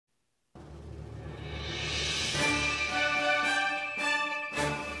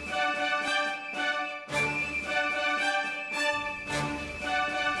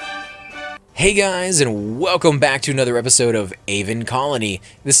Hey guys, and welcome back to another episode of Aven Colony.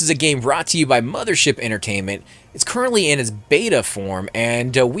 This is a game brought to you by Mothership Entertainment. It's currently in its beta form,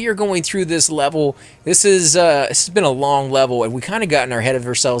 and we are going through this level. This has been a long level, and we kind of gotten our head of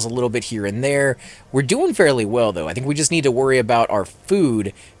ourselves a little bit here and there. We're doing fairly well, though. I think we just need to worry about our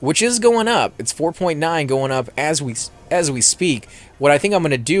food, which is going up. It's 4.9 going up as we speak. What I think I'm going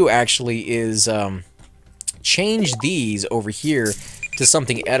to do, actually, is change these over here to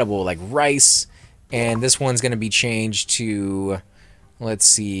something edible like rice, and this one's going to be changed to, let's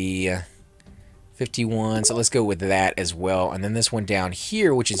see, 51, so let's go with that as well. And then this one down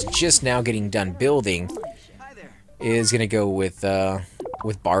here, which is just now getting done building, is going to go with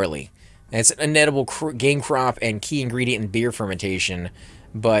barley. And it's an edible game crop and key ingredient in beer fermentation,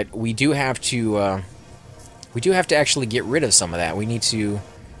 but we do have to actually get rid of some of that. We need to,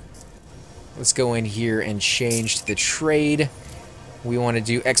 let's go in here and change the trade. We want to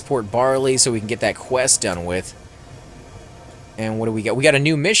do export barley so we can get that quest done with. And what do we got? We got a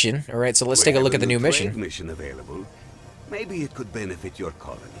new mission. All right, so let's take a look at the new mission. Available. Maybe it could benefit your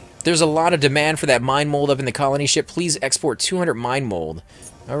colony. There's a lot of demand for that mine mold up in the colony ship. Please export 200 mine mold.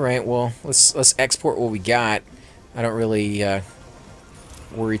 All right, well, let's export what we got. I don't really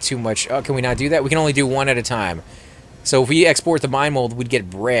worry too much. Oh, can we not do that? We can only do one at a time. So if we export the mine mold, we'd get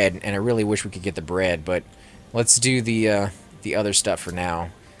bread, and I really wish we could get the bread, but let's do the other stuff for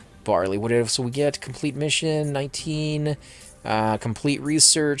now. Barley, what else we get? Complete mission, 19. Complete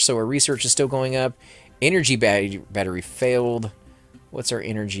research, so our research is still going up. Energy battery failed. What's our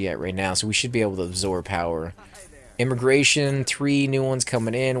energy at right now? So we should be able to absorb power. Immigration, 3 new ones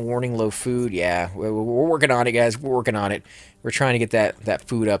coming in. Warning, low food. Yeah, we're working on it, guys. We're working on it. We're trying to get that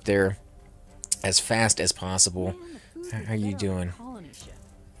food up there as fast as possible. How are you doing?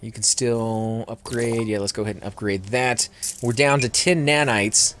 You can still upgrade. Yeah, let's go ahead and upgrade that. We're down to 10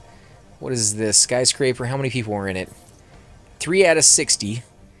 nanites. What is this? Skyscraper. How many people are in it? 3 out of 60.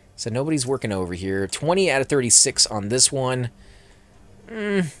 So nobody's working over here. 20 out of 36 on this one.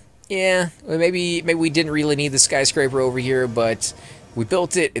 Yeah, maybe we didn't really need the skyscraper over here, but we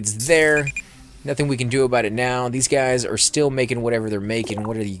built it. It's there. Nothing we can do about it now. These guys are still making whatever they're making.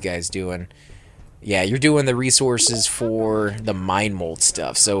 What are you guys doing? Yeah, you're doing the resources for the mine mold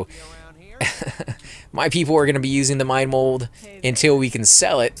stuff. So my people are going to be using the mine mold until we can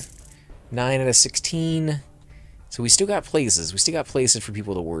sell it. 9 out of 16. So we still got places. We still got places for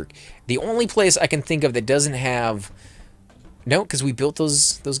people to work. The only place I can think of that doesn't have... No, because we built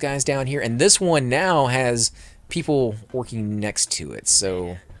those guys down here. And this one now has people working next to it.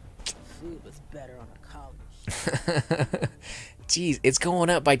 So... Food was better on a college. Jeez, it's going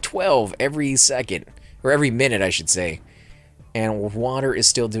up by 12 every second. Or every minute, I should say. And water is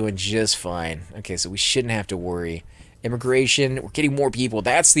still doing just fine. Okay, so we shouldn't have to worry. Immigration, we're getting more people.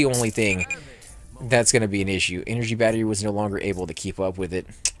 That's the only thing that's going to be an issue. Energy battery was no longer able to keep up with it.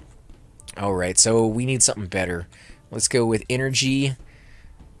 Alright, so we need something better. Let's go with energy.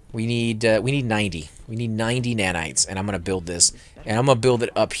 We need 90. We need 90 nanites, and I'm going to build this. And I'm going to build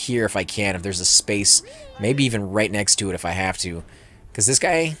it up here if I can, if there's a space. Maybe even right next to it if I have to. Because this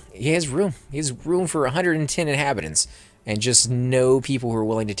guy, he has room. He has room for 110 inhabitants. And just no people who are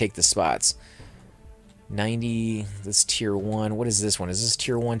willing to take the spots. 90, this tier 1. What is this one? Is this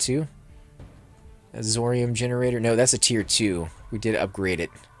tier 1 too? A Zorium generator? No, that's a tier 2. We did upgrade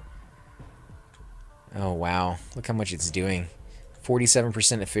it. Oh, wow. Look how much it's doing.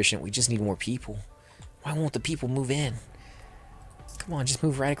 47% efficient. We just need more people. Why won't the people move in? Come on, just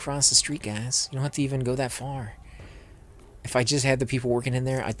move right across the street, guys. You don't have to even go that far. If I just had the people working in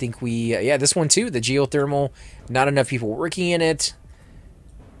there, I think we... yeah, this one too, the geothermal. Not enough people working in it.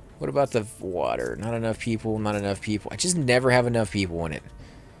 What about the water? Not enough people, not enough people. I just never have enough people in it.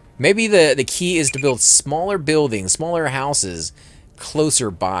 Maybe the key is to build smaller buildings, smaller houses closer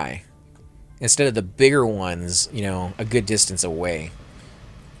by. Instead of the bigger ones, you know, a good distance away.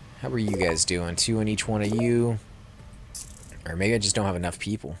 How are you guys doing? 2 in each one of you. Or maybe I just don't have enough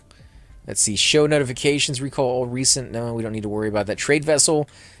people. Let's see. Show notifications. Recall all recent. No, we don't need to worry about that. Trade vessel.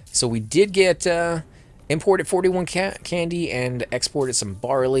 So we did get imported 41 candy and exported some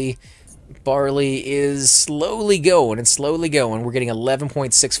barley. Barley is slowly going. It's slowly going. We're getting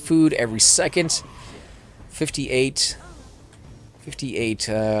 11.6 food every second. 58. 58.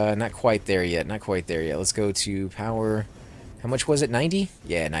 Not quite there yet. Not quite there yet. Let's go to power. How much was it? 90?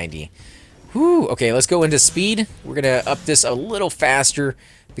 Yeah, 90. Whew. Okay, let's go into speed. We're going to up this a little faster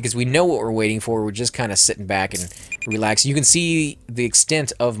because we know what we're waiting for. We're just kind of sitting back and relaxing. You can see the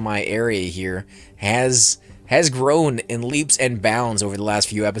extent of my area here has grown in leaps and bounds over the last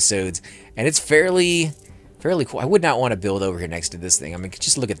few episodes, and it's fairly cool. I would not want to build over here next to this thing. I mean,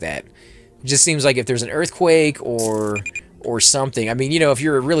 just look at that. It just seems like if there's an earthquake or something. I mean, you know, if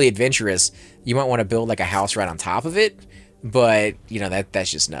you're really adventurous, you might want to build like a house right on top of it. But, you know, that's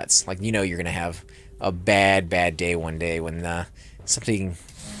just nuts. Like, you know, you're going to have a bad day one day when something,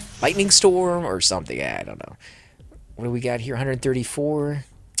 lightning storm or something. I don't know. What do we got here? 134.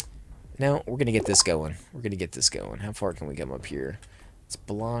 No, we're going to get this going. We're going to get this going. How far can we come up here? It's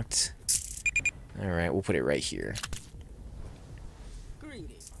blocked. All right, we'll put it right here.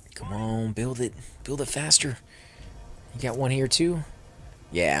 Come on, build it. Build it faster. You got one here too?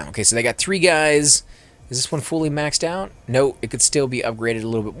 Yeah, okay, so they got 3 guys. Is this one fully maxed out? No, it could still be upgraded a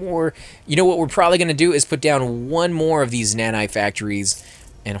little bit more. You know what we're probably going to do is put down one more of these nanite factories,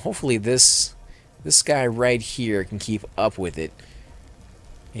 and hopefully this guy right here can keep up with it.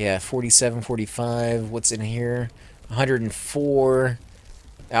 Yeah, 47, 45. What's in here? 104.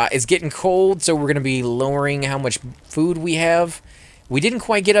 It's getting cold, so we're going to be lowering how much food we have. We didn't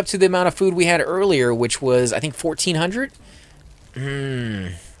quite get up to the amount of food we had earlier, which was, I think, 1,400.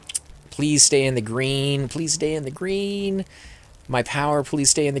 Please stay in the green. Please stay in the green. My power, please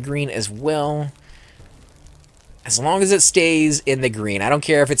stay in the green as well. As long as it stays in the green. I don't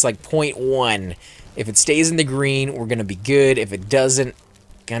care if it's like 0.1. If it stays in the green, we're going to be good. If it doesn't,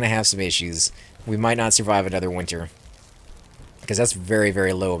 gonna have some issues. We might not survive another winter. Because that's very,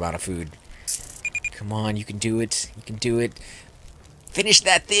 very low amount of food. Come on, you can do it. You can do it. Finish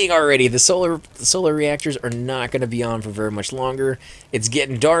that thing already. The solar reactors are not going to be on for very much longer. It's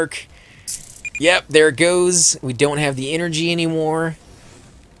getting dark. Yep, there it goes. We don't have the energy anymore.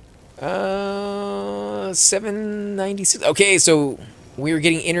 796. Okay, so we were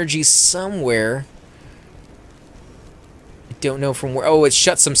getting energy somewhere. I don't know from where. Oh, it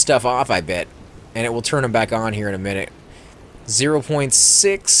shut some stuff off, I bet. And it will turn them back on here in a minute.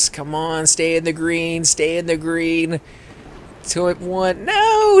 0.6. Come on, stay in the green. Stay in the green. 2.1.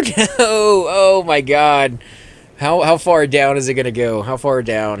 No, no. Oh my God. How far down is it gonna go? How far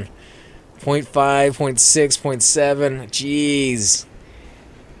down? 0.5, 0.6, 0.7. Jeez.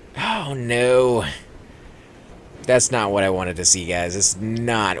 Oh no. That's not what I wanted to see, guys. It's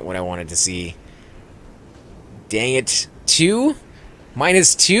not what I wanted to see. Dang it. 2?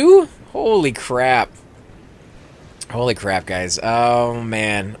 -2? Holy crap. Holy crap, guys. Oh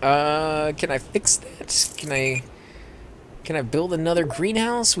man. Can I fix that? Can I build another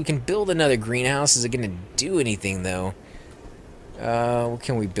greenhouse? We can build another greenhouse. Is it going to do anything, though? What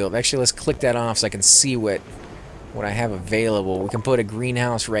can we build? Actually, let's click that off so I can see what I have available. We can put a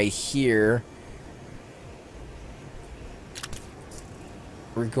greenhouse right here.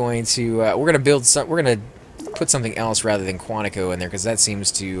 We're going to build some. We're going to put something else rather than Quantico in there because that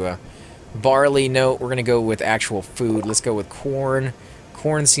seems to barley. No, we're going to go with actual food. Let's go with corn.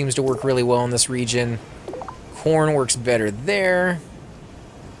 Corn seems to work really well in this region. Corn works better there.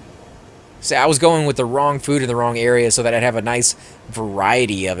 See, I was going with the wrong food in the wrong area so that I'd have a nice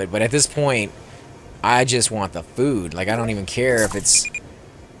variety of it. But at this point, I just want the food. Like, I don't even care if it's...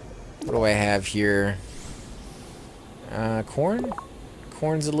 What do I have here? Corn?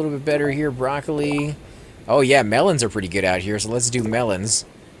 Corn's a little bit better here. Broccoli. Oh, yeah, melons are pretty good out here. So let's do melons.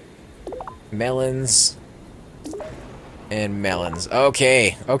 Melons. And melons.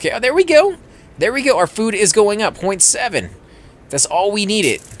 Okay. Okay. Oh, there we go. There we go. Our food is going up. 0.7. That's all we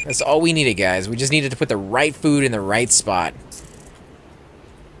needed. That's all we needed, guys. We just needed to put the right food in the right spot.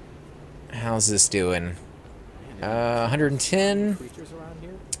 How's this doing? 110.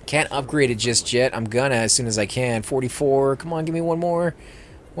 Can't upgrade it just yet. I'm gonna as soon as I can. 44. Come on, give me one more.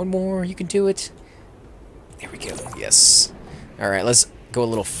 One more. You can do it. There we go. Yes. Alright, let's go a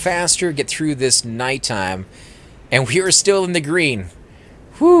little faster. Get through this nighttime. And we are still in the green.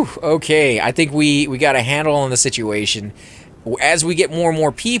 Whew, okay, I think we got a handle on the situation. As we get more and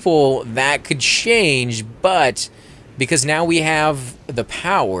more people, that could change, but because now we have the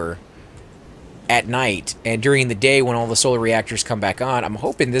power at night, and during the day when all the solar reactors come back on, I'm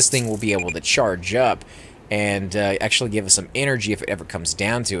hoping this thing will be able to charge up and actually give us some energy if it ever comes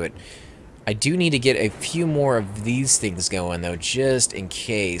down to it. I do need to get a few more of these things going, though, just in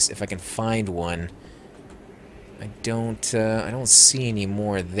case, if I can find one. I don't see any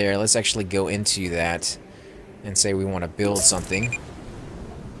more there. Let's actually go into that and say we want to build something.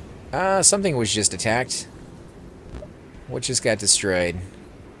 Something was just attacked. What just got destroyed?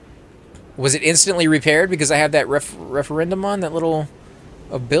 Was it instantly repaired because I have that referendum on, that little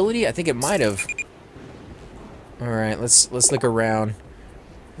ability? I think it might have. All right, let's look around.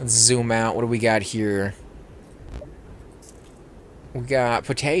 Let's zoom out. What do we got here? We got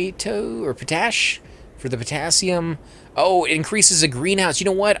potato or potash. For the potassium, oh, it increases the greenhouse. You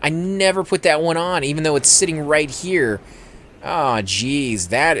know what? I never put that one on, even though it's sitting right here. Oh, geez,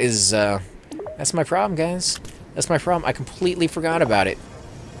 that is That's my problem, guys. That's my problem. I completely forgot about it.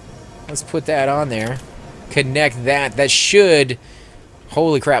 Let's put that on there. Connect that. That should...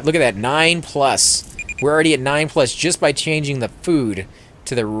 Holy crap, look at that. 9+. We're already at 9+ just by changing the food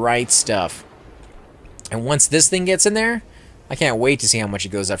to the right stuff. And once this thing gets in there, I can't wait to see how much it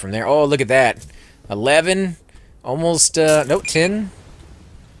goes up from there. Oh, look at that. 11. Almost, nope, 10.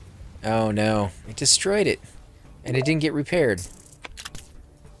 Oh, no. It destroyed it. And it didn't get repaired.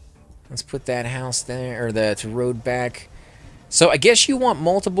 Let's put that house there, or the road back. So I guess you want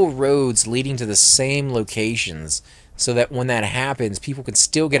multiple roads leading to the same locations so that when that happens, people can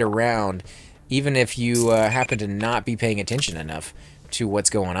still get around even if you happen to not be paying attention enough to what's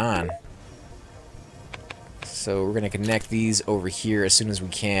going on. So we're going to connect these over here as soon as we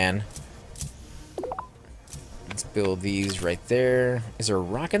can. Let's build these right there. Is there a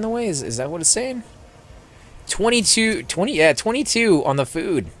rock in the way? Is that what it's saying? 22 on the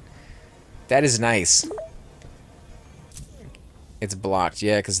food. That is nice. It's blocked,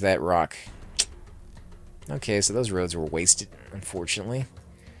 yeah, because that rock. Okay, so those roads were wasted, unfortunately.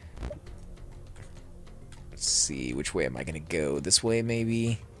 Let's see, which way am I going to go? This way,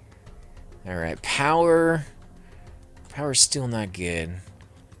 maybe? Alright, power. Power's still not good.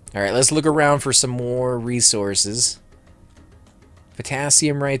 Alright, let's look around for some more resources.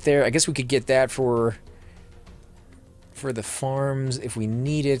 Potassium right there. I guess we could get that for the farms if we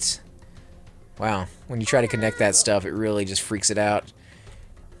need it. Wow, when you try to connect that stuff, it really just freaks it out.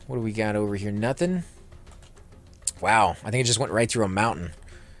 What do we got over here? Nothing? Wow, I think it just went right through a mountain.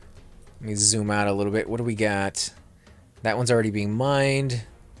 Let me zoom out a little bit. What do we got? That one's already being mined.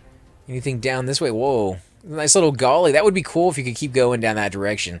 Anything down this way? Whoa, nice little gully. That would be cool if you could keep going down that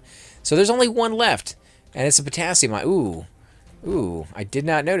direction. So there's only one left, and it's a potassium mine. Ooh, I did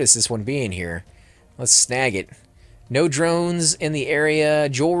not notice this one being here. Let's snag it. No drones in the area,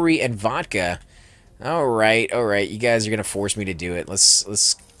 jewelry, and vodka. Alright, you guys are going to force me to do it.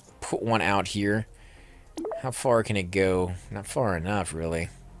 Let's put one out here. How far can it go? Not far enough, really.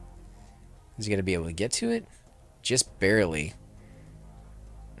 Is he going to be able to get to it? Just barely.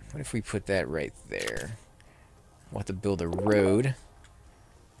 What if we put that right there? We'll have to build a road.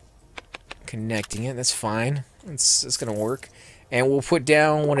 Connecting it, that's fine. It's going to work. And we'll put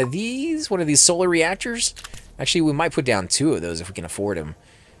down one of these solar reactors. Actually, we might put down 2 of those if we can afford them.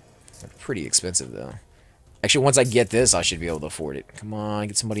 They're pretty expensive, though. Actually, once I get this, I should be able to afford it. Come on,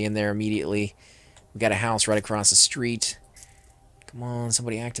 get somebody in there immediately. We got a house right across the street. Come on,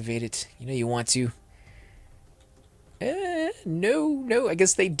 somebody activate it. You know you want to. No, I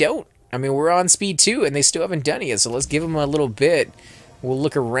guess they don't. I mean, we're on speed 2, and they still haven't done it yet, so let's give them a little bit. We'll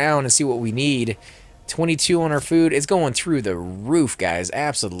look around and see what we need. 22 on our food. It's going through the roof, guys.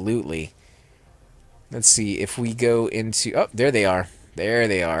 Absolutely. Let's see if we go into... Oh, there they are. There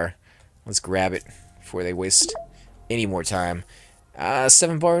they are. Let's grab it before they waste any more time.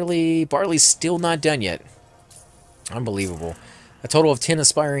 7 barley. Barley's still not done yet. Unbelievable. A total of 10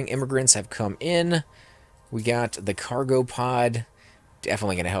 aspiring immigrants have come in. We got the cargo pod.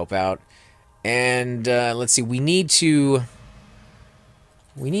 Definitely going to help out. And let's see. We need to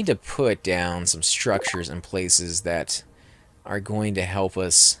put down some structures and places that are going to help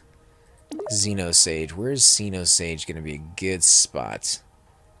us. Xenosage. Where's Xenosage going to be a good spot?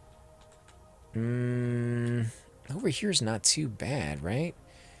 Over here's not too bad, right?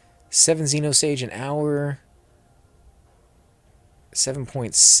 7 Xenosage an hour.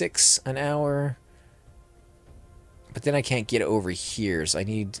 7.6 an hour. But then I can't get over here, so I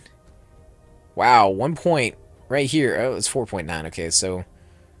need... Wow, 1 point right here. Oh, it's 4.9. Okay, so...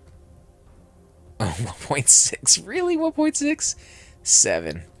 Oh, 1.6. Really? 1.6?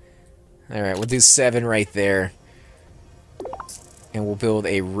 7. Alright, we'll do 7 right there. And we'll build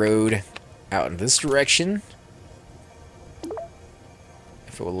a road out in this direction.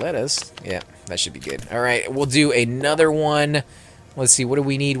 If it will let us. Yeah, that should be good. Alright, we'll do another one. Let's see, what do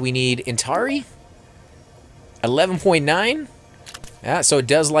we need? We need Intari. 11.9. Yeah, so it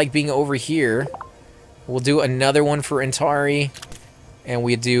does like being over here. We'll do another one for Intari. And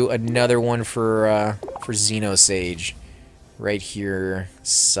we do another one for Xenosage. Right here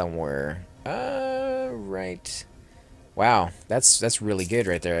somewhere. Right. Wow, that's really good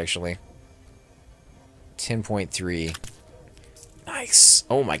right there, actually. 10.3. Nice.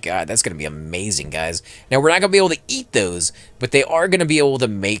 Oh my god, that's going to be amazing, guys. Now, we're not going to be able to eat those, but they are going to be able to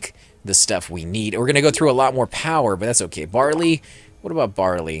make the stuff we need. We're going to go through a lot more power, but that's okay. Barley. What about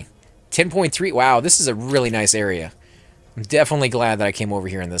barley? 10.3. Wow, this is a really nice area. I'm definitely glad that I came over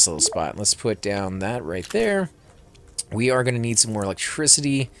here in this little spot. Let's put down that right there. We are going to need some more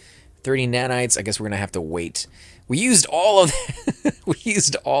electricity. 30 nanites. I guess we're gonna have to wait. We used all of we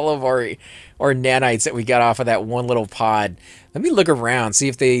used all of our nanites that we got off of that one little pod. Let me look around, see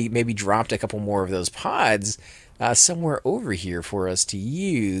if they maybe dropped a couple more of those pods somewhere over here for us to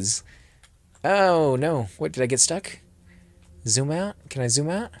use. Oh no! What, did I get stuck? Zoom out? Can I zoom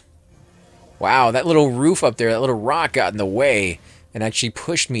out? Wow, that little roof up there, that little rock got in the way and actually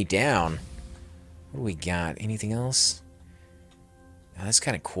pushed me down. What do we got? Anything else? Oh, that's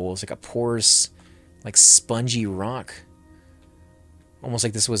kind of cool. It's like a porous, like spongy rock. Almost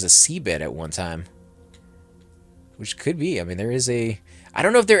like this was a seabed at one time. Which could be. I mean, there is a... I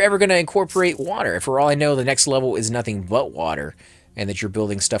don't know if they're ever going to incorporate water. For all I know, the next level is nothing but water. And that you're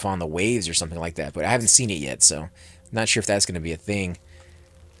building stuff on the waves or something like that. But I haven't seen it yet, so I'm not sure if that's going to be a thing.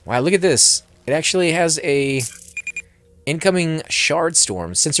 Wow, look at this. It actually has a incoming shard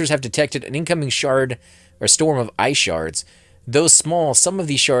storm. Sensors have detected an incoming shard or storm of ice shards. Though small, some of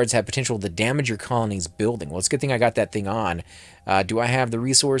these shards have potential to damage your colony's building. Well, it's a good thing I got that thing on. Do I have the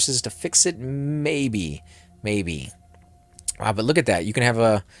resources to fix it? Maybe. Maybe. Wow, but look at that. You can have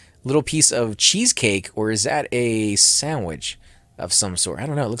a little piece of cheesecake, or is that a sandwich of some sort? I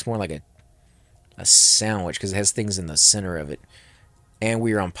don't know. It looks more like a sandwich because it has things in the center of it. And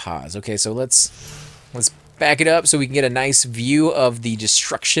we are on pause. Okay, so let's back it up so we can get a nice view of the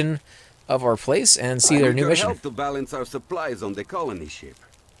destruction of our place and see their new mission. Help to balance our supplies on the colony ship.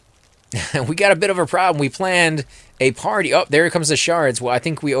 We got a bit of a problem. We planned a party. Oh, there comes the shards. Well, I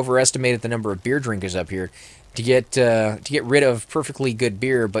think we overestimated the number of beer drinkers up here to get rid of perfectly good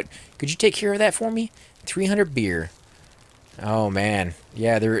beer. But could you take care of that for me? 300 beer. Oh man,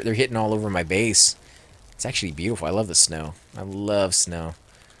 yeah, they're hitting all over my base. It's actually beautiful. I love the snow. I love snow.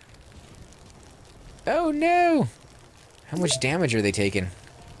 Oh no! How much damage are they taking?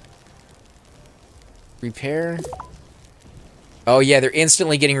 Repair. Oh yeah, they're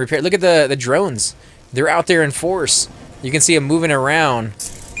instantly getting repaired. Look at the drones. They're out there in force. You can see them moving around.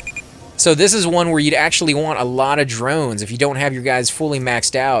 So this is one where you'd actually want a lot of drones. If you don't have your guys fully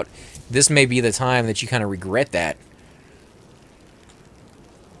maxed out, this may be the time that you kind of regret that.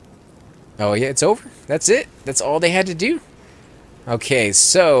 Oh yeah, it's over. That's it. That's all they had to do. Okay,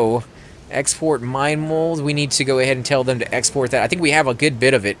 so export mine mold. We need to go ahead and tell them to export that. I think we have a good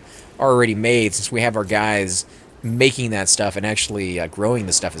bit of it already made since we have our guys making that stuff and actually growing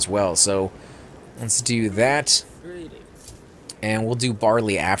the stuff as well. So let's do that. And we'll do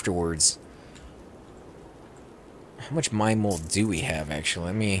barley afterwards. How much mine mold do we have actually?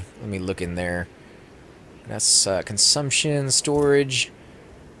 Let me look in there. That's consumption, storage,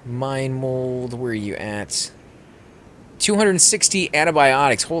 mine mold. Where are you at? 260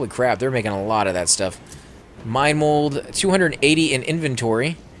 antibiotics. Holy crap, they're making a lot of that stuff. Mine mold, 280 in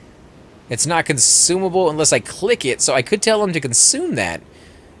inventory. It's not consumable unless I click it, so I could tell them to consume that.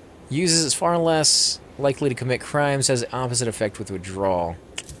 Uses far less likely to commit crimes, has the opposite effect with withdrawal.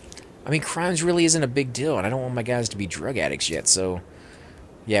 I mean, crimes really isn't a big deal, and I don't want my guys to be drug addicts yet, so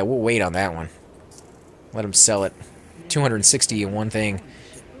yeah, we'll wait on that one. Let them sell it. 260 in one thing.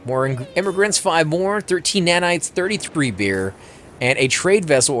 More immigrants, 5 more, 13 nanites, 33 beer, and a trade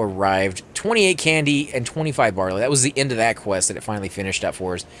vessel arrived, 28 candy, and 25 barley. That was the end of that quest that it finally finished up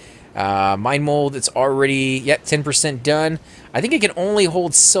for us. Mine mold, it's already, yep, 10% done. I think it can only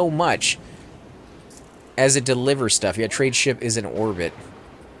hold so much as it delivers stuff. Yeah, trade ship is in orbit.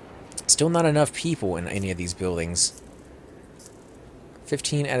 Still not enough people in any of these buildings.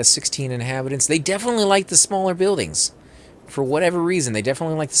 15 out of 16 inhabitants. They definitely like the smaller buildings. For whatever reason, they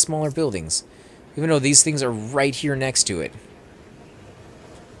definitely like the smaller buildings. Even though these things are right here next to it.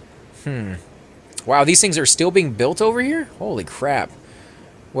 Wow, these things are still being built over here? Holy crap.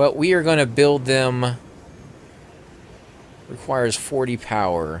 Well, we are going to build them. Requires 40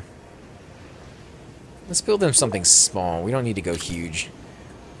 power. Let's build them something small. We don't need to go huge.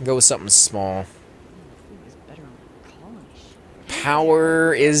 Go with something small.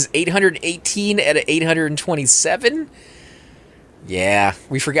 Power is 818 out of 827. Yeah,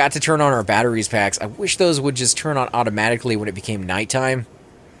 we forgot to turn on our batteries packs. I wish those would just turn on automatically when it became nighttime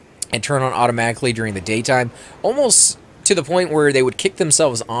and turn on automatically during the daytime. Almost to the point where they would kick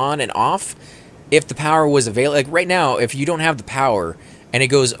themselves on and off if the power was available. Like right now, if you don't have the power and it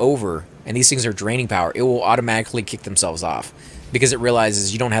goes over and these things are draining power, it will automatically kick themselves off because it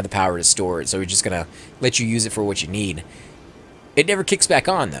realizes you don't have the power to store it, so it's just going to let you use it for what you need. It never kicks back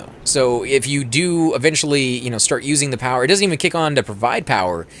on, though. So if you do eventually, you know, start using the power, it doesn't even kick on to provide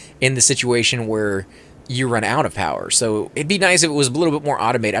power in the situation where you run out of power. So it'd be nice if it was a little bit more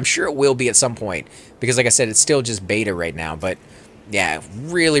automated. I'm sure it will be at some point because, like I said, it's still just beta right now. But yeah,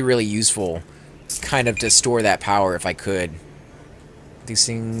 really, really useful kind of to store that power if I could. These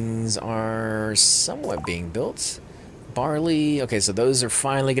things are somewhat being built. Barley. Okay, so those are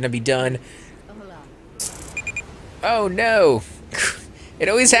finally going to be done. Oh, no. It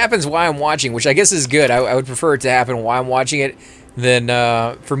always happens while I'm watching, which I guess is good. I would prefer it to happen while I'm watching it than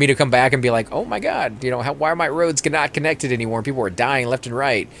for me to come back and be like, oh, my God, you know, why are my roads not connected anymore? People are dying left and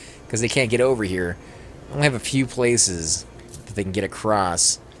right because they can't get over here. I only have a few places that they can get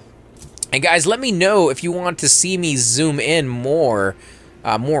across. And guys, let me know if you want to see me zoom in more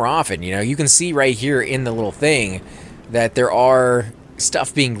often. You know, you can see right here in the little thing that there are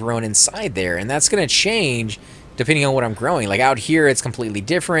stuff being grown inside there, and that's going to change depending on what I'm growing. Like out here, it's completely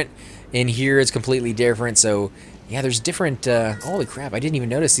different. In here, it's completely different. So, yeah, there's different... holy crap, I didn't even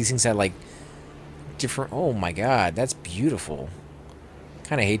notice these things had, like, different... Oh, my God, that's beautiful.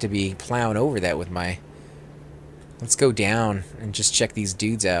 Kind of hate to be plowing over that with my... Let's go down and just check these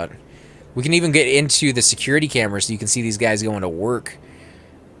dudes out. We can even get into the security camera so you can see these guys going to work.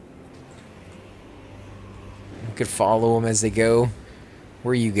 You could follow them as they go.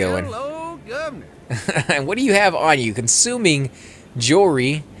 Where are you going? Hello, Governor. And what do you have on you? Consuming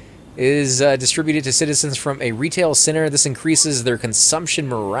jewelry is distributed to citizens from a retail center. This increases their consumption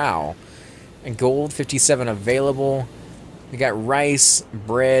morale. And gold, 57 available. We got rice,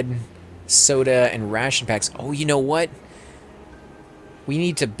 bread, soda, and ration packs. Oh, you know what? We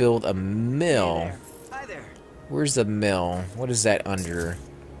need to build a mill. Hi there. Where's the mill? What is that under?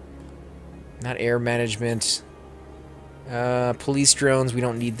 Not air management. Police drones, we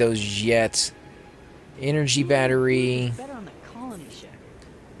don't need those yet. Energy battery. Better on the colony ship.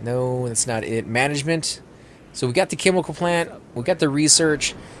 No, that's not it. Management. So we got the chemical plant. We got the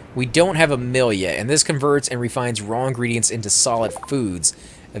research. We don't have a mill yet, and this converts and refines raw ingredients into solid foods.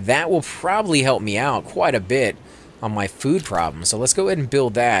 That will probably help me out quite a bit on my food problem. So let's go ahead and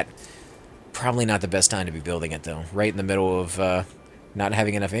build that. Probably not the best time to be building it, though. Right in the middle of not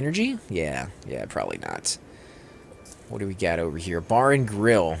having enough energy? Yeah, probably not. What do we got over here? Bar and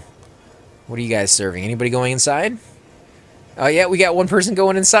grill. What are you guys serving? Anybody going inside? Oh, yeah, we got one person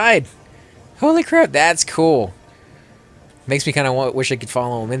going inside. Holy crap, that's cool. Makes me kind of wish I could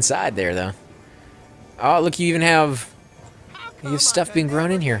follow him inside there, though. Oh, look, you have stuff being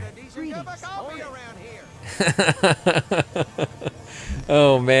grown in here.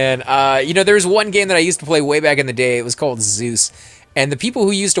 Oh, man. You know, there was one game that I used to play way back in the day. It was called Zeus. And the people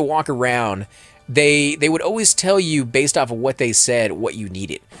who used to walk around, they would always tell you, based off of what they said, what you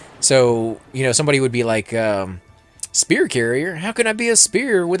needed. So, you know, somebody would be like, spear carrier? How can I be a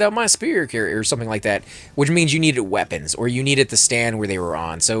spear without my spear carrier? Or something like that. Which means you needed weapons, or you needed the stand where they were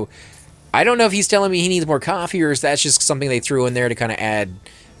on. So, I don't know if he's telling me he needs more coffee, or if that's just something they threw in there to kind of add,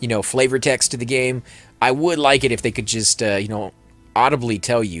 you know, flavor text to the game. I would like it if they could just, you know, audibly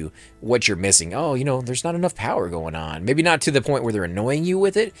tell you what you're missing. Oh, you know, there's not enough power going on. Maybe not to the point where they're annoying you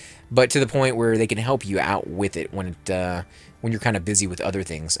with it, but to the point where they can help you out with it when you're kind of busy with other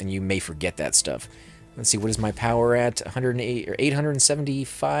things and you may forget that stuff. Let's see, what is my power at? 108 or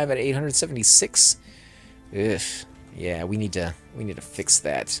 875 at 876. Ugh. Yeah, we need to fix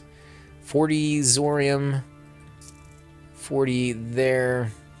that. 40 Zorium. 40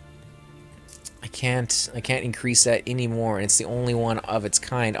 there. I can't increase that anymore, and it's the only one of its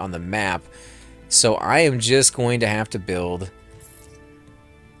kind on the map. So I am just going to have to build.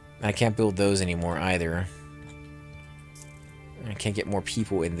 I can't build those anymore either. I can't get more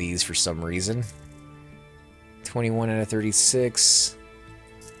people in these for some reason. 21 out of 36.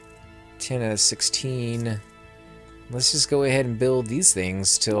 10 out of 16. Let's just go ahead and build these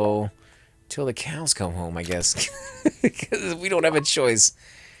things till the cows come home, I guess. Because we don't have a choice.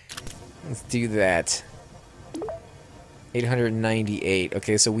 Let's do that. 898.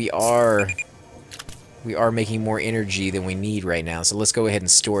 Okay, so we are making more energy than we need right now. So let's go ahead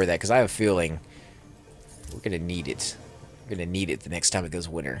and store that, because I have a feeling we're going to need it. We're going to need it the next time it goes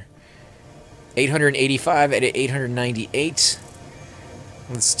winter. 885 at 898.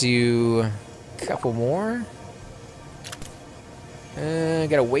 Let's do a couple more.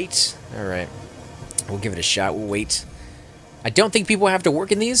 Gotta wait. Alright. We'll give it a shot. We'll wait. I don't think people have to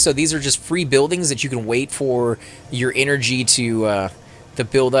work in these, so these are just free buildings that you can wait for your energy to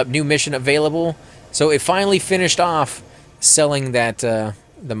build up. New mission available. So it finally finished off selling that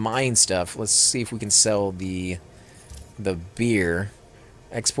the mine stuff. Let's see if we can sell the beer.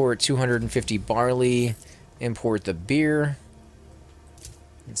 Export 250 barley. Import the beer.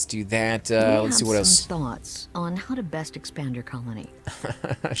 Let's do that. Let's see what else. Thoughts on how to best expand your colony.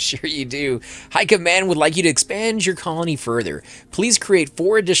 Sure you do. High Command would like you to expand your colony further. Please create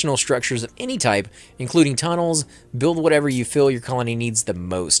 4 additional structures of any type, including tunnels. Build whatever you feel your colony needs the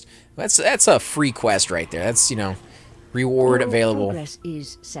most. That's a free quest right there. That's, you know, Reward Your available. Progress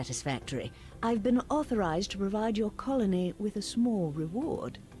is satisfactory. I've been authorized to provide your colony with a small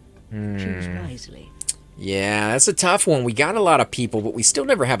reward. Choose wisely. Yeah, that's a tough one. We got a lot of people, but we still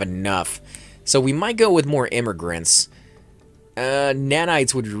never have enough. So we might go with more immigrants.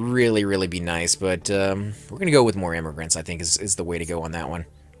 Nanites would really, really be nice, but we're going to go with more immigrants, I think, is the way to go on that one.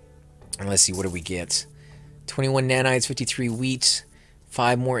 And let's see, what do we get? 21 nanites, 53 wheat,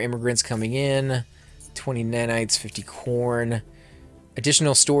 5 more immigrants coming in, 20 nanites, 50 corn,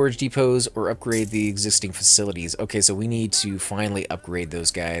 additional storage depots, or upgrade the existing facilities. Okay, so we need to finally upgrade those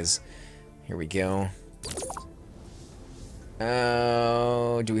guys. Here we go.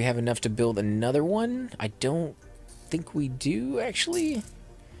 Do we have enough to build another one? I don't think we do, actually.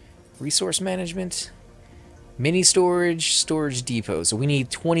 Resource management, mini storage, storage depot. So we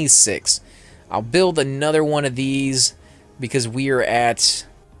need 26. I'll build another one of these because we're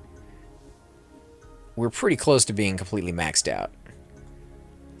pretty close to being completely maxed out.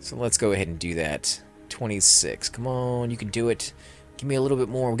 So let's go ahead and do that. 26. Come on, you can do it. Give me a little bit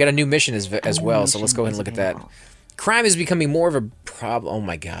more. We got a new mission as well, so let's go ahead and look at that. Crime is becoming more of a problem. Oh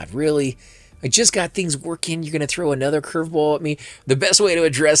my god, really? I just got things working. You're going to throw another curveball at me? The best way to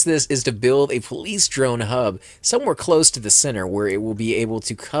address this is to build a police drone hub somewhere close to the center where it will be able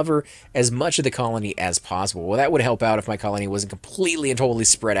to cover as much of the colony as possible. Well, that would help out if my colony wasn't completely and totally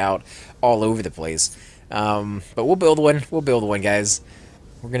spread out all over the place. But we'll build one. We'll build one, guys.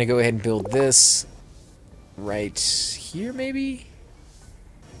 We're going to go ahead and build this right here, maybe?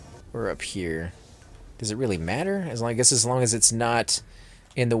 Or up here. Does it really matter? I guess as long as it's not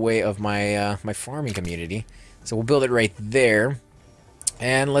in the way of my my farming community. So we'll build it right there.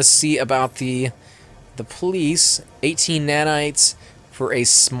 And let's see about the police. 18 nanites for a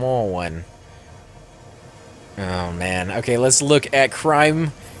small one. Oh man. Okay, let's look at crime,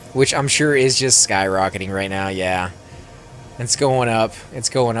 which I'm sure is just skyrocketing right now. Yeah. It's going up. It's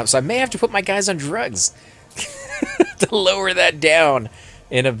going up. So I may have to put my guys on drugs to lower that down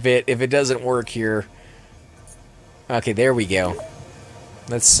in a bit if it doesn't work here. Okay, there we go.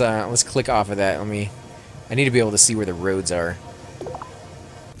 Let's click off of that. I need to be able to see where the roads are.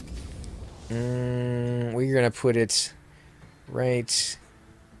 We're gonna put it right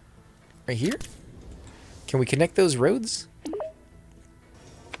here. Can we connect those roads?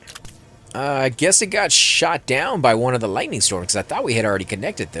 I guess it got shot down by one of the lightning storms because I thought we had already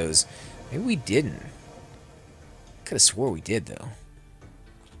connected those. Maybe we didn't. Could have swore we did though.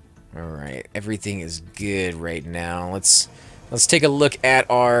 All right, everything is good right now. Let's take a look at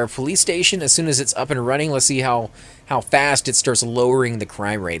our police station as soon as it's up and running. Let's see how fast it starts lowering the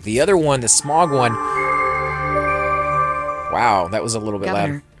crime rate. The other one, the smog one. Wow, that was a little bit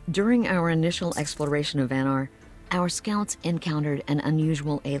Governor, loud. during our initial exploration of Vanar, our scouts encountered an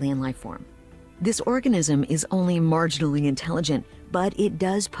unusual alien life form. This organism is only marginally intelligent, but it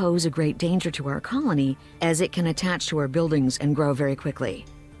does pose a great danger to our colony as it can attach to our buildings and grow very quickly.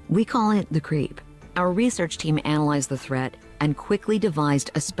 We call it the Creep. Our research team analyzed the threat and quickly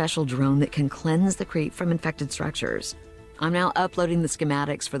devised a special drone that can cleanse the Creep from infected structures. I'm now uploading the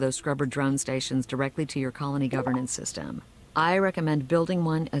schematics for those scrubber drone stations directly to your colony governance system. I recommend building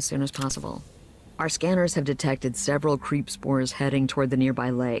one as soon as possible. Our scanners have detected several creep spores heading toward the nearby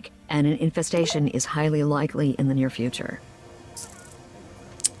lake, and an infestation is highly likely in the near future.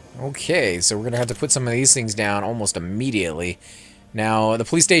 Okay, so we're going to have to put some of these things down almost immediately. Now, the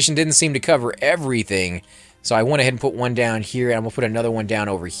police station didn't seem to cover everything, so I went ahead and put one down here, and I'm going to put another one down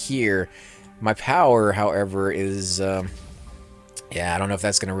over here. My power, however, is... yeah, I don't know if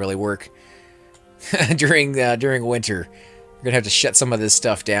that's going to really work during winter. We're going to have to shut some of this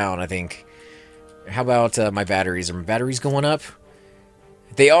stuff down, I think. How about my batteries? Are my batteries going up?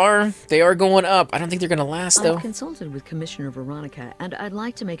 They are going up. I don't think they're going to last, though. I've consulted with Commissioner Veronica, and I'd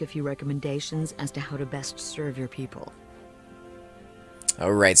like to make a few recommendations as to how to best serve your people.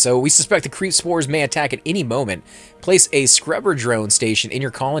 Alright, so we suspect the creep spores may attack at any moment. Place a scrubber drone station in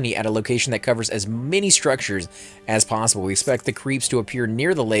your colony at a location that covers as many structures as possible. We expect the creeps to appear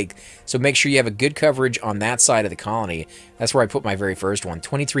near the lake, so make sure you have a good coverage on that side of the colony. That's where I put my very first one.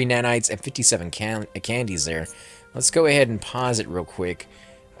 23 nanites and 57 candies there. Let's go ahead and pause it real quick.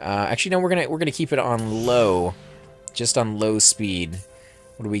 Actually, no, we're gonna keep it on low, just on low speed.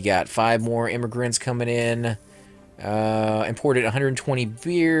 What do we got? 5 more immigrants coming in. Imported 120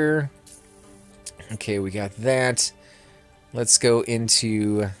 beer. Okay, we got that. Let's go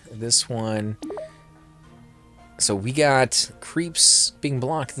into this one. So we got creeps being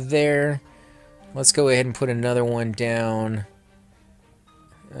blocked there. Let's go ahead and put another one down.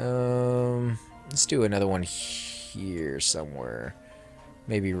 Let's do another one here somewhere.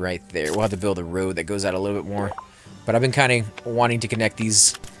 Maybe right there. We'll have to build a road that goes out a little bit more. But I've been kind of wanting to connect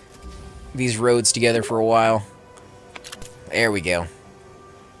these roads together for a while. There we go.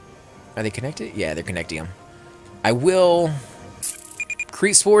 Are they connected? Yeah, they're connecting them. I will...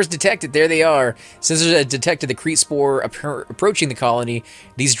 Crete spores detected. There they are. Sensors have detected the Crete spore approaching the colony.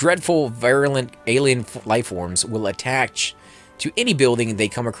 These dreadful, virulent alien life forms will attach to any building they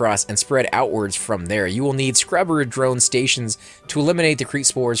come across and spread outwards from there. You will need scrubber drone stations to eliminate the Crete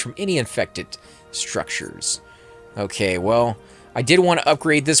spores from any infected structures. Okay, well, I did want to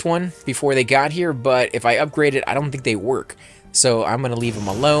upgrade this one before they got here, but if I upgrade it, I don't think they work. So I'm going to leave them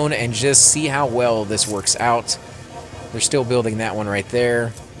alone and just see how well this works out. They're still building that one right there.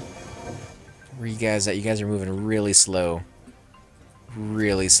 Where you guys at? You guys are moving really slow.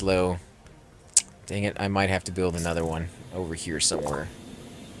 Really slow. Dang it, I might have to build another one over here somewhere.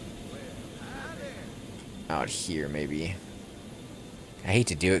 Out here, maybe. I hate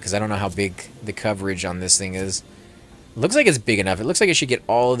to do it because I don't know how big the coverage on this thing is. It looks like it's big enough. It looks like it should get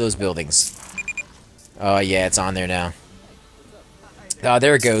all of those buildings. Oh, yeah, it's on there now. Oh,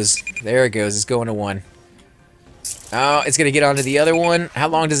 there it goes. There it goes. It's going to one. Oh, it's going to get onto the other one. How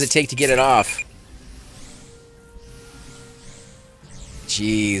long does it take to get it off?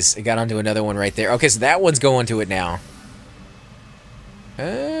 Jeez, it got onto another one right there. Okay, so that one's going to it now.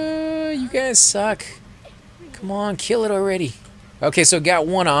 You guys suck. Come on, kill it already. Okay, so got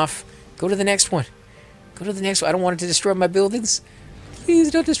one off. Go to the next one. Go to the next one. I don't want it to destroy my buildings. Please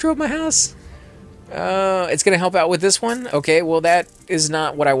don't destroy my house. It's going to help out with this one. Okay, well, that is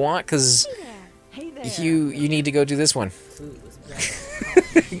not what I want, because you need to go do this one.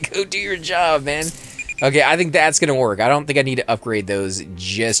 Go do your job, man. Okay, I think that's going to work. I don't think I need to upgrade those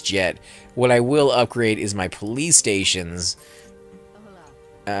just yet. What I will upgrade is my police stations.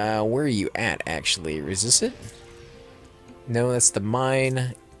 Where are you at, actually? Is this it? No, that's the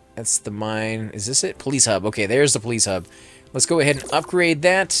mine. That's the mine. Is this it? Police hub. Okay, there's the police hub. Let's go ahead and upgrade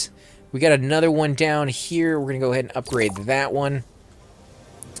that. We got another one down here. We're going to go ahead and upgrade that one.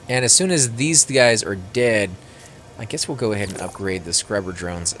 And as soon as these guys are dead, I guess we'll go ahead and upgrade the scrubber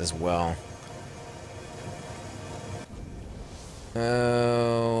drones as well.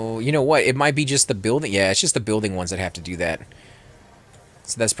 Oh, you know what? It might be just the building. Yeah, it's just the building ones that have to do that.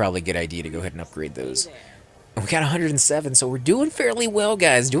 So that's probably a good idea to go ahead and upgrade those. And we got 107, so we're doing fairly well,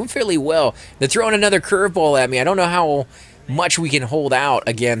 guys. Doing fairly well. They're throwing another curveball at me. I don't know how much we can hold out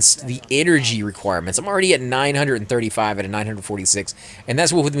against the energy requirements. I'm already at 935 out of 946, and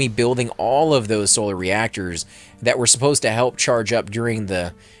that's with me building all of those solar reactors that were supposed to help charge up during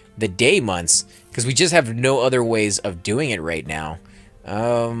the day months, because we just have no other ways of doing it right now.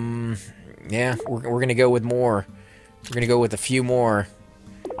 Yeah, we're gonna go with more. We're gonna go with a few more.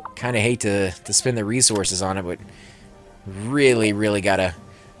 Kind of hate to spend the resources on it, but really gotta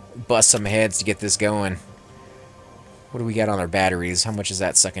bust some heads to get this going. What do we got on our batteries? How much is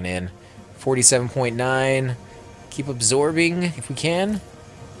that sucking in? 47.9. Keep absorbing if we can.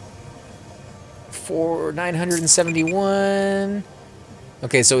 971.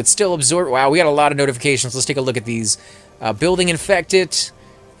 Okay, so it's still absorbed. Wow, we got a lot of notifications. Let's take a look at these. Building infected.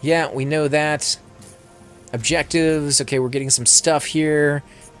 Yeah, we know that. Objectives. Okay, we're getting some stuff here.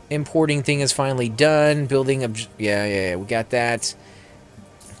 Importing thing is finally done. Building. Yeah, we got that.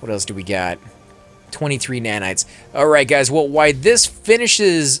 What else do we got? 23 nanites. Alright, guys. Well, while this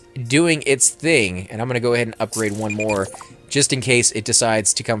finishes doing its thing, and I'm going to go ahead and upgrade one more, just in case it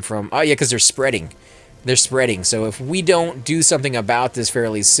decides to come from... Oh, yeah, because they're spreading. They're spreading. So if we don't do something about this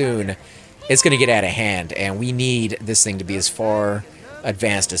fairly soon, it's going to get out of hand, and we need this thing to be as far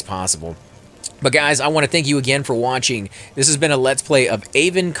advanced as possible. But guys, I want to thank you again for watching. This has been a Let's Play of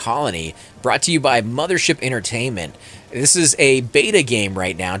Aven Colony, brought to you by Mothership Entertainment. This is a beta game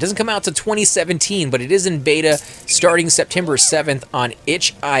right now. It doesn't come out to 2017, but it is in beta starting September 7th on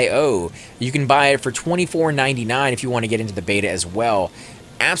itch.io. You can buy it for $24.99 if you want to get into the beta as well.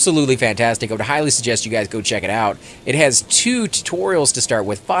 Absolutely fantastic. I would highly suggest you guys go check it out. It has 2 tutorials to start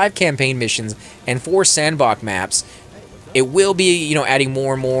with, 5 campaign missions, and 4 sandbox maps. It will be, you know, adding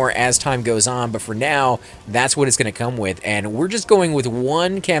more and more as time goes on, but for now, that's what it's going to come with. And we're just going with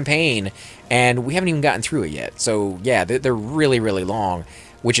 1 campaign, and we haven't even gotten through it yet. So, yeah, they're really long,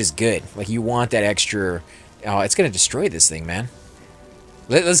 which is good. Like, you want that extra... Oh, it's going to destroy this thing, man.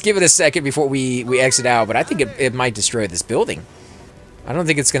 Let's give it a second before we exit out, but I think it might destroy this building. I don't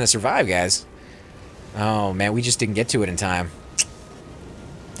think it's going to survive, guys. Oh, man, we just didn't get to it in time.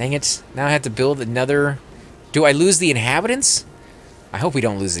 Dang it. Now I have to build another... Do I lose the inhabitants? I hope we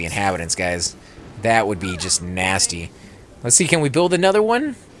don't lose the inhabitants, guys. That would be just nasty. Let's see, can we build another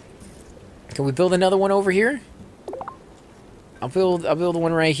one? Can we build another one over here? I'll build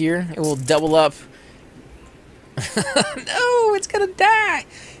one right here. It will double up. No, it's gonna die.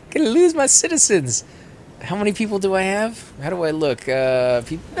 Gonna lose my citizens. How many people do I have? How do I look?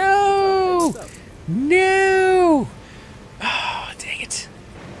 No! No! Oh, dang it.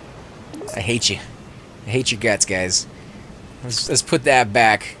 I hate you. I hate your guts, guys. Let's put that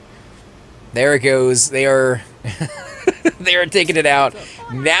back. There it goes. They are they are taking it out.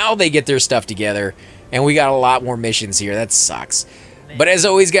 Now they get their stuff together, and we got a lot more missions here. That sucks. But as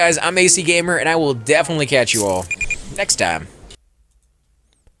always, guys, I'm AC Gamer, and I will definitely catch you all next time.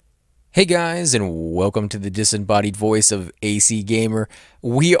 Hey guys, and welcome to the disembodied voice of AC Gamer.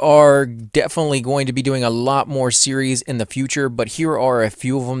 We are definitely going to be doing a lot more series in the future, but here are a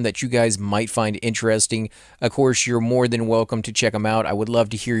few of them that you guys might find interesting. Of course, you're more than welcome to check them out. I would love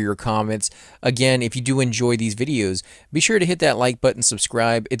to hear your comments. Again, if you do enjoy these videos, be sure to hit that like button,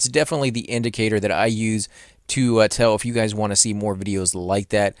 subscribe. It's definitely the indicator that I use to tell if you guys want to see more videos like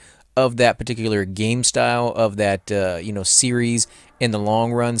that, of that particular game style, of that series in the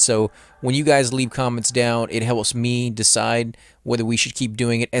long run. So when you guys leave comments down, it helps me decide whether we should keep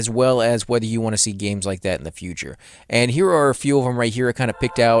doing it, as well as whether you want to see games like that in the future. And here are a few of them right here. I kind of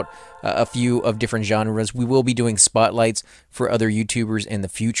picked out a few of different genres. We will be doing spotlights for other YouTubers in the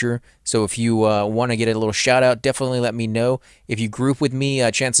future. So if you want to get a little shout out, definitely let me know. If you group with me,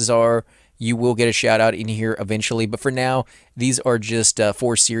 chances are you will get a shout out in here eventually. But for now, these are just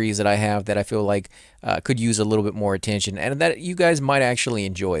 4 series that I have that I feel like could use a little bit more attention, and that you guys might actually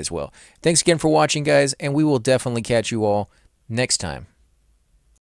enjoy as well. Thanks again for watching, guys, and we will definitely catch you all next time.